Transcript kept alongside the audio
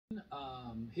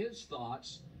his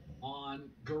thoughts on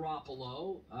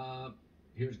Garoppolo.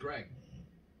 Here's Greg.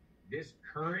 This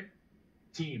current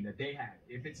team that they have,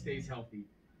 if it stays healthy,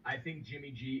 I think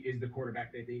Jimmy G is the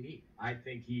quarterback that they need. I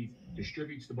think he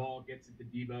distributes the ball, gets it to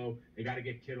Debo. They got to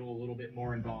get Kittle a little bit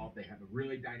more involved. They have a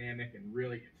really dynamic and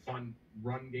really fun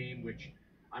run game, which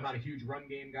I'm not a huge run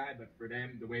game guy, but for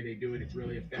them, the way they do it, it's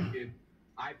really effective.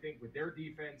 I think with their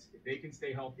defense, if they can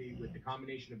stay healthy with the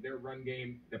combination of their run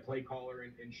game, the play caller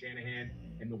in Shanahan,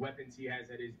 and the weapons he has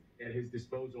at his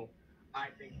disposal, I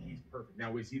think he's perfect.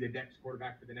 Now, is he the next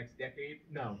quarterback for the next decade?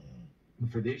 No. But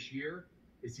for this year,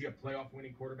 is he a playoff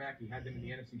winning quarterback? He had them in the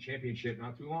NFC Championship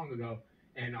not too long ago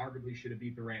and arguably should have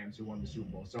beat the Rams who won the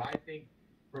Super Bowl. So I think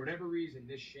for whatever reason,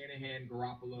 this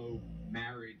Shanahan-Garoppolo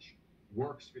marriage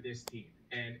works for this team.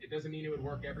 And it doesn't mean it would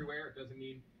work everywhere. It doesn't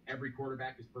mean every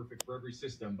quarterback is perfect for every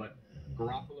system. But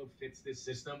Garoppolo fits this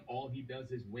system. All he does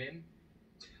is win.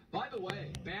 By the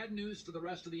way, bad news for the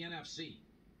rest of the NFC.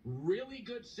 Really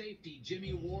good safety,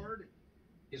 Jimmy Ward,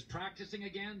 is practicing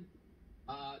again.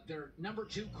 Their number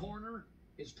 2 corner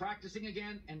is practicing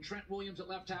again, and Trent Williams at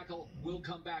left tackle will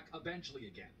come back eventually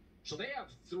again. So they have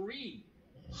 3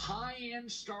 high-end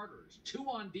starters, 2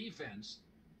 on defense,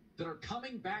 that are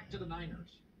coming back to the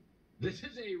Niners. This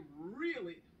is a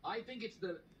really, I think it's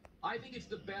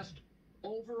the best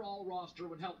overall roster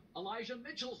when health. Elijah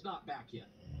Mitchell's not back yet.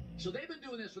 So they've been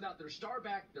doing this without their star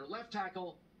back, their left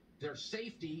tackle, their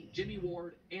safety, Jimmy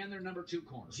Ward, and their number 2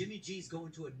 corner. Jimmy G's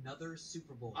going to another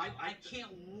Super Bowl. I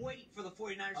can't wait for the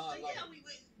 49ers to say,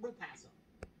 we'll pass them.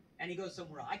 And he goes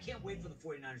somewhere else. I can't wait for the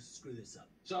 49ers to screw this up.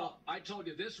 So I told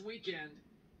you this weekend,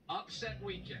 upset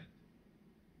weekend.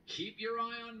 Keep your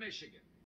eye on Michigan.